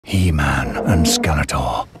He-Man and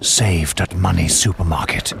Skeletor, saved at Money's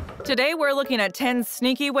Supermarket. Today we're looking at 10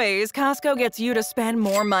 sneaky ways Costco gets you to spend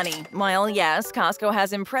more money. While yes, Costco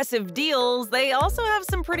has impressive deals, they also have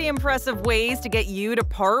some pretty impressive ways to get you to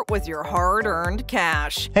part with your hard-earned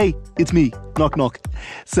cash. Hey, it's me. Knock knock.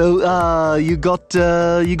 So, you got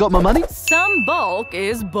my money? Some bulk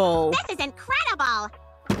is bull. This is incredible!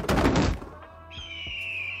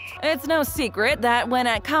 It's no secret that when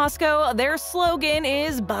at Costco, their slogan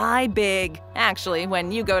is buy big. Actually,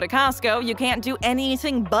 when you go to Costco, you can't do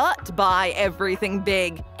anything but buy everything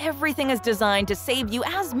big. Everything is designed to save you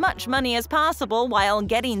as much money as possible while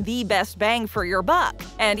getting the best bang for your buck.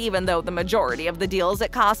 And even though the majority of the deals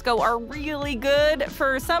at Costco are really good,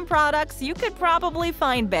 for some products you could probably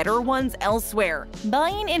find better ones elsewhere.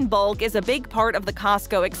 Buying in bulk is a big part of the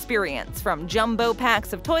Costco experience, from jumbo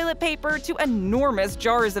packs of toilet paper to enormous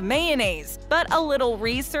jars of mayonnaise. But a little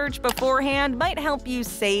research beforehand might help you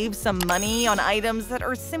save some money on items that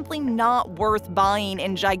are simply not worth buying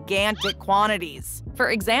in gigantic quantities. For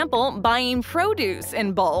example, buying produce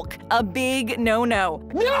in bulk, a big no-no.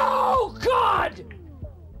 No, God!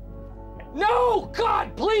 No,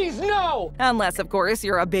 God, please, no! Unless, of course,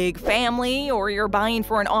 you're a big family or you're buying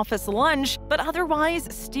for an office lunch, but otherwise,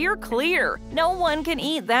 steer clear. No one can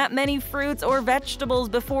eat that many fruits or vegetables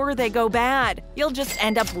before they go bad. You'll just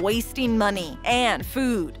end up wasting money and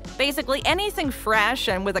food. Basically, anything fresh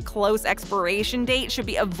and with a close expiration date should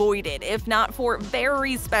be avoided, if not for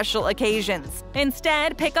very special occasions.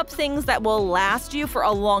 Instead, pick up things that will last you for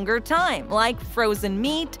a longer time, like frozen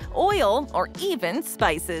meat, oil, or even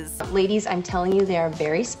spices. Ladies, I'm telling you, they are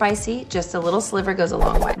very spicy. Just a little sliver goes a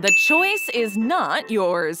long way. The choice is not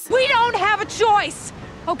yours. We don't have a choice,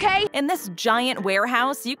 okay? In this giant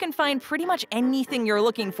warehouse, you can find pretty much anything you're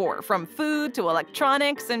looking for, from food to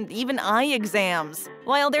electronics and even eye exams.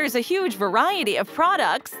 While there's a huge variety of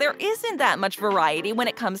products, there isn't that much variety when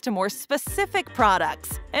it comes to more specific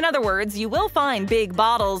products. In other words, you will find big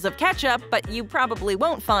bottles of ketchup, but you probably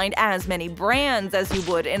won't find as many brands as you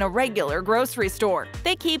would in a regular grocery store.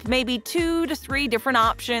 They keep maybe 2 to 3 different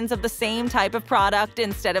options of the same type of product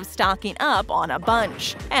instead of stocking up on a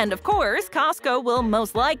bunch. And of course, Costco will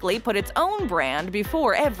most likely put its own brand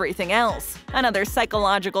before everything else. Another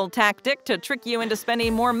psychological tactic to trick you into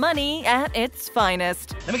spending more money at its finest.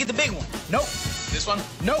 Let me get the big one. Nope. This one?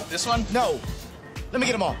 Nope. This one? No. Let me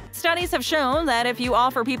get them all. Studies have shown that if you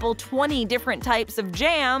offer people 20 different types of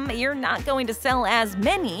jam, you're not going to sell as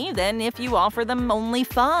many than if you offer them only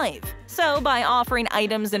 5. So by offering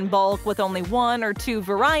items in bulk with only 1 or 2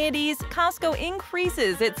 varieties, Costco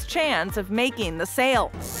increases its chance of making the sale.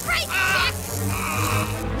 Right,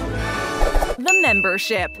 The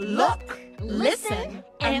membership. Look, listen,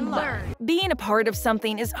 and learn. Being a part of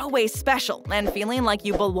something is always special, and feeling like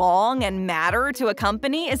you belong and matter to a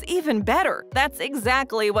company is even better. That's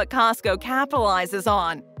exactly what Costco capitalizes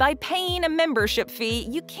on. By paying a membership fee,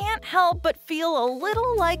 you can't help but feel a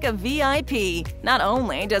little like a VIP. Not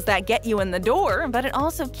only does that get you in the door, but it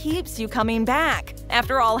also keeps you coming back.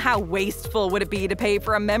 After all, how wasteful would it be to pay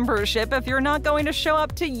for a membership if you're not going to show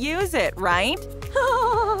up to use it, right?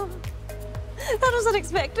 That was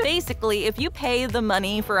unexpected. Basically, if you pay the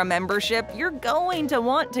money for a membership, you're going to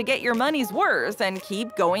want to get your money's worth and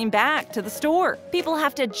keep going back to the store. People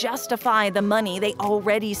have to justify the money they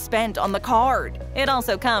already spent on the card. It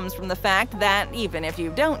also comes from the fact that even if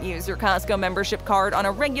you don't use your Costco membership card on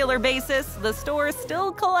a regular basis, the store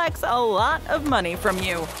still collects a lot of money from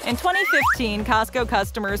you. In 2015, Costco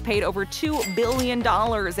customers paid over $2 billion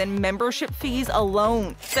in membership fees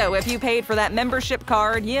alone. So if you paid for that membership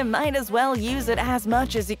card, you might as well use it as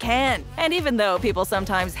much as you can. And even though people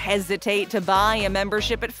sometimes hesitate to buy a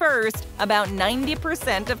membership at first, about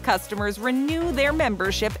 90% of customers renew their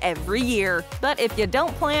membership every year. But if you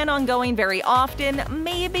don't plan on going very often,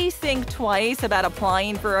 maybe think twice about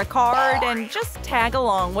applying for a card and just tag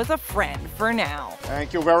along with a friend for now.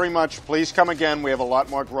 Thank you very much. Please come again. We have a lot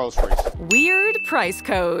more groceries. Weird price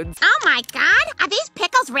codes. Oh my God! Are these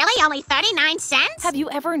pickles really only 39 cents? Have you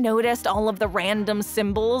ever noticed all of the random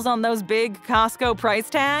symbols on those big Costco price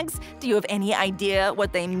tags? Do you have any idea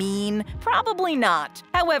what they mean? Probably not.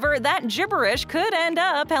 However, that gibberish could end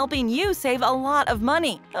up helping you save a lot of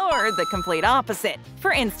money, or the complete opposite.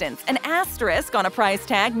 For instance, an asterisk on a price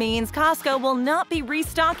tag means Costco will not be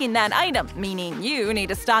restocking that item, meaning you need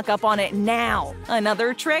to stock up on it now.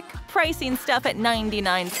 Another trick? Pricing stuff at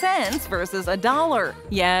 99 cents versus $1.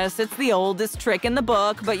 Yes, it's the oldest trick in the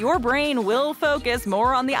book, but your brain will focus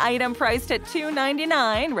more on the item priced at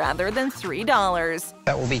 $2.99 rather than $3.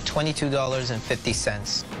 That will be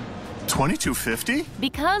 $22.50. $22.50?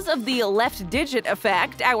 Because of the left digit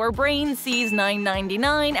effect, our brain sees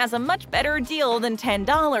 $9.99 as a much better deal than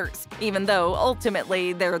 $10, even though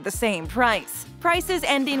ultimately they're the same price. Prices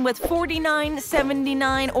ending with 49,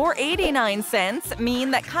 79, or 89 cents mean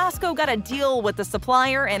that Costco got a deal with the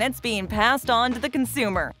supplier and it's being passed on to the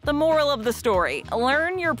consumer. The moral of the story: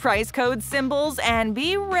 learn your price code symbols and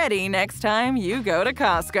be ready next time you go to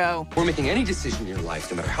Costco. Before making any decision in your life,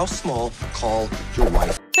 no matter how small, call your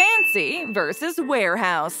wife. Fancy versus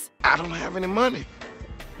warehouse. I don't have any money.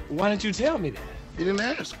 Why didn't you tell me that? You didn't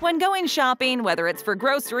ask. When going shopping, whether it's for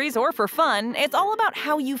groceries or for fun, it's all about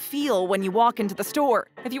how you feel when you walk into the store.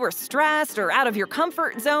 If you are stressed or out of your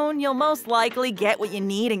comfort zone, you'll most likely get what you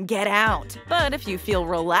need and get out. But if you feel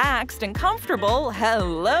relaxed and comfortable,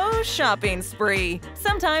 hello shopping spree.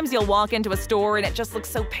 Sometimes you'll walk into a store and it just looks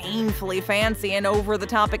so painfully fancy and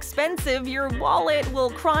over-the-top expensive, your wallet will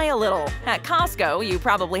cry a little. At Costco, you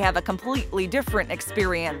probably have a completely different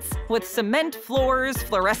experience. With cement floors,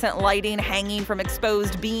 fluorescent lighting hanging from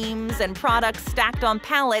exposed beams, and products stacked on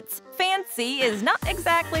pallets, fancy is not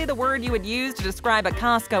exactly the word you would use to describe a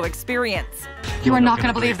Costco experience. You are not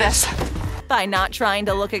going to believe this. By not trying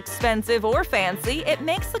to look expensive or fancy, it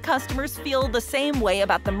makes the customers feel the same way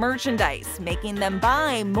about the merchandise, making them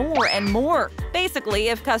buy more and more. Basically,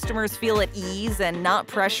 if customers feel at ease and not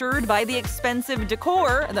pressured by the expensive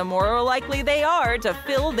decor, the more likely they are to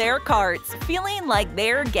fill their carts, feeling like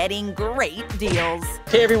they're getting great deals.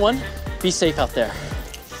 Hey everyone, be safe out there.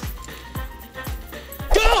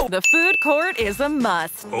 Go! The food court is a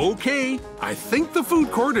must. Okay, I think the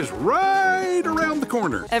food court is right around the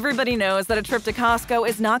corner. Everybody knows that a trip to Costco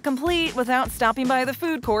is not complete without stopping by the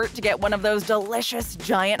food court to get one of those delicious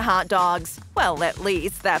giant hot dogs. Well, at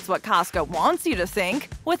least that's what Costco wants you to think.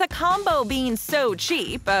 With a combo being so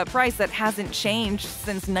cheap, a price that hasn't changed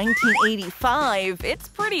since 1985, it's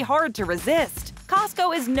pretty hard to resist.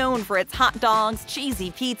 Costco is known for its hot dogs,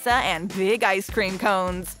 cheesy pizza, and big ice cream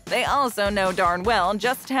cones. They also know darn well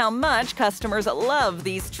just how much customers love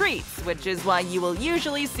these treats, which is why you will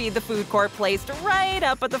usually see the food court placed right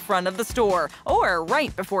up at the front of the store, or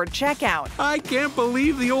right before checkout. I can't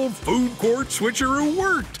believe the old food court switcheroo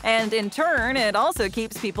worked. And in turn, it also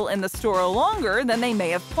keeps people in the store longer than they may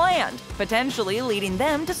have planned, potentially leading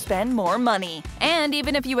them to spend more money. And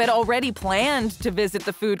even if you had already planned to visit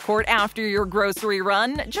the food court after your grocery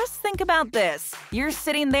run, just think about this. You're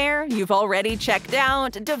sitting there, you've already checked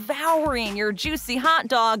out, devouring your juicy hot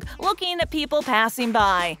dog, looking at people passing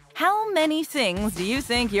by. How many things do you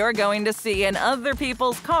think you're going to see in other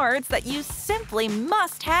people's carts that you simply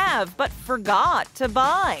must have but forgot to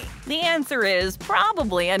buy? The answer is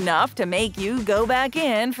probably enough to make you go back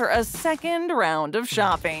in for a second round of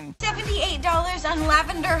shopping. $78 on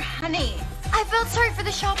lavender honey. I felt sorry for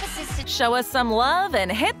the shop assistant. Show us some love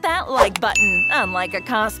and hit that like button. Unlike a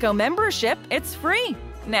Costco membership, it's free.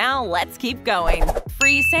 Now let's keep going.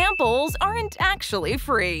 Free samples aren't actually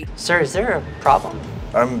free. Sir, is there a problem?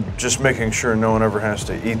 I'm just making sure no one ever has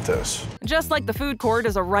to eat this. Just like the food court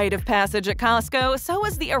is a rite of passage at Costco, so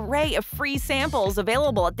is the array of free samples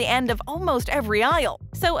available at the end of almost every aisle.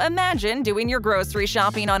 So imagine doing your grocery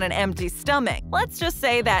shopping on an empty stomach. Let's just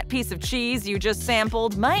say that piece of cheese you just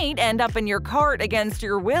sampled might end up in your cart against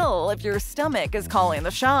your will if your stomach is calling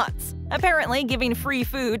the shots. Apparently, giving free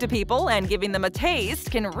food to people and giving them a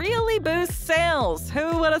taste can really boost sales.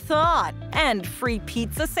 Who would have thought? And free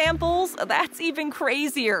pizza samples? That's even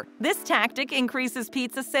crazier. This tactic increases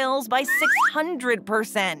pizza sales by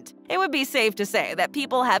 600%. It would be safe to say that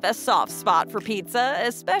people have a soft spot for pizza,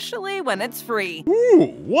 especially when it's free.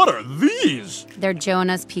 Ooh, what are these? They're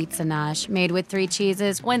Jonah's Pizza Nosh, made with 3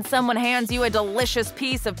 cheeses. When someone hands you a delicious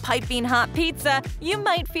piece of piping hot pizza, you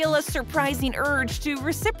might feel a surprising urge to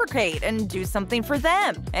reciprocate and do something for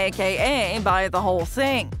them, aka buy the whole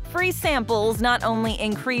thing. Free samples not only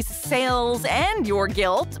increase sales and your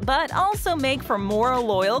guilt, but also make for more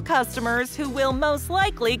loyal customers who will most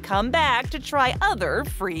likely come back to try other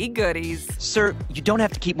free goodies. Sir, you don't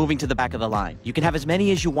have to keep moving to the back of the line. You can have as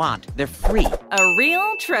many as you want. They're free. A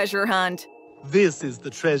real treasure hunt. This is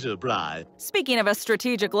the treasure bride. Speaking of a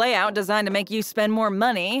strategic layout designed to make you spend more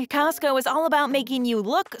money, Costco is all about making you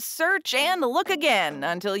look, search, and look again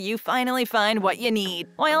until you finally find what you need.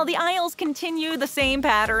 While the aisles continue the same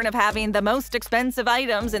pattern of having the most expensive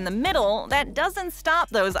items in the middle, that doesn't stop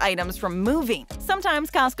those items from moving.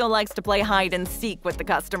 Sometimes Costco likes to play hide and seek with the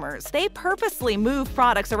customers. They purposely move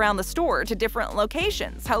products around the store to different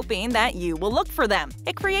locations, hoping that you will look for them.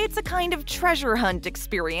 It creates a kind of treasure hunt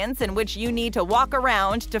experience in which you need need to walk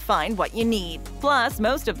around to find what you need. Plus,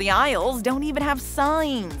 most of the aisles don't even have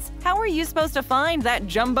signs. How are you supposed to find that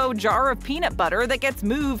jumbo jar of peanut butter that gets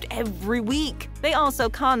moved every week? They also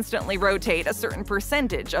constantly rotate a certain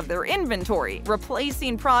percentage of their inventory,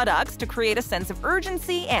 replacing products to create a sense of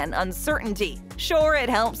urgency and uncertainty. Sure, it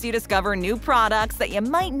helps you discover new products that you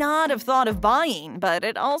might not have thought of buying, but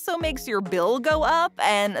it also makes your bill go up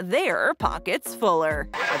and their pockets fuller.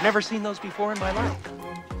 I've never seen those before in my life.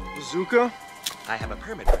 Bazooka? I have a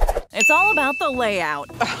permit for that. It's all about the layout.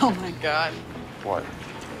 Oh my God. What?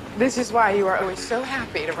 This is why you are always so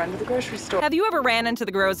happy to run to the grocery store. Have you ever ran into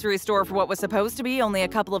the grocery store for what was supposed to be only a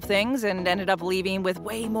couple of things and ended up leaving with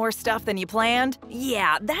way more stuff than you planned?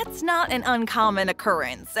 Yeah, that's not an uncommon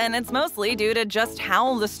occurrence, and it's mostly due to just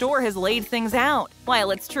how the store has laid things out.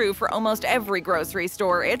 While it's true for almost every grocery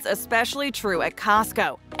store, it's especially true at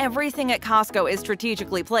Costco. Everything at Costco is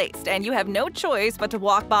strategically placed, and you have no choice but to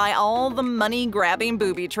walk by all the money-grabbing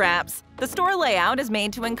booby traps. The store layout is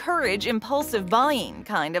made to encourage impulsive buying,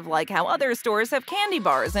 kind of like how other stores have candy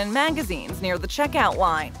bars and magazines near the checkout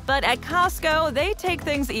line. But at Costco, they take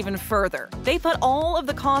things even further. They put all of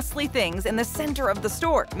the costly things in the center of the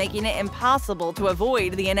store, making it impossible to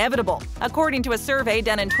avoid the inevitable. According to a survey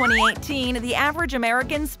done in 2018, the average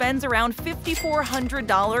American spends around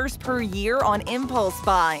 $5,400 per year on impulse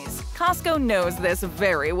buys. Costco knows this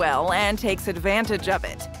very well and takes advantage of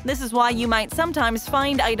it. This is why you might sometimes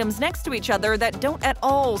find items next to each other that don't at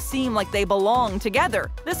all seem like they belong together.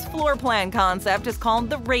 This floor plan concept is called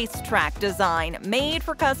the racetrack design, made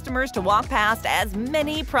for customers to walk past as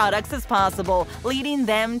many products as possible, leading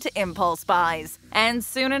them to impulse buys. And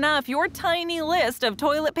soon enough, your tiny list of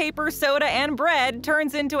toilet paper, soda, and bread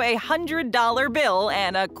turns into a $100 bill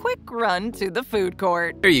and a quick run to the food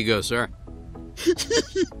court. Here you go, sir.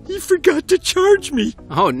 He forgot to charge me.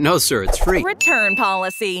 Oh, no, sir, it's free. Return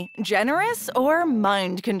policy. Generous or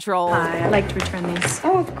mind control? Hi, I'd like to return these.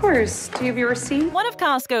 Oh, of course. Do you have your receipt? One of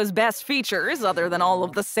Costco's best features, other than all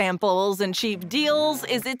of the samples and cheap deals,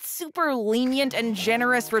 is its super lenient and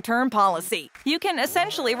generous return policy. You can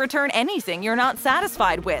essentially return anything you're not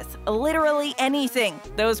satisfied with. Literally anything.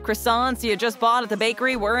 Those croissants you just bought at the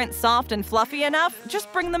bakery weren't soft and fluffy enough?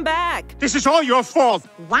 Just bring them back. This is all your fault.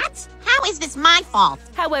 What? How is this my fault?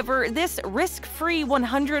 However, this risk-free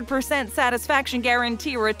 100% satisfaction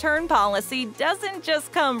guarantee return policy doesn't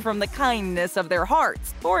just come from the kindness of their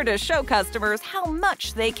hearts, or to show customers how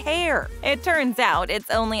much they care. It turns out it's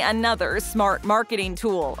only another smart marketing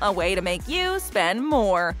tool, a way to make you spend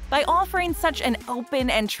more. By offering such an open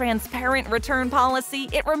and transparent return policy,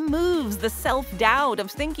 it removes the self-doubt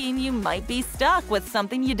of thinking you might be stuck with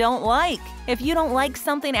something you don't like. If you don't like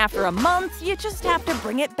something after a month, you just have to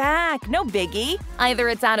bring it back, no biggie. Either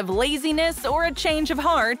it's out of laziness or a change of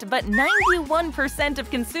heart, but 91% of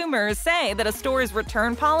consumers say that a store's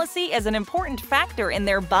return policy is an important factor in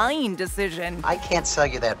their buying decision. I can't sell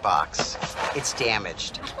you that box. It's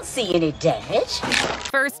damaged. I don't see any damage.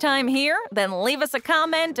 First time here? Then leave us a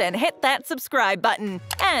comment and hit that subscribe button.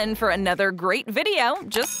 And for another great video,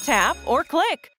 just tap or click.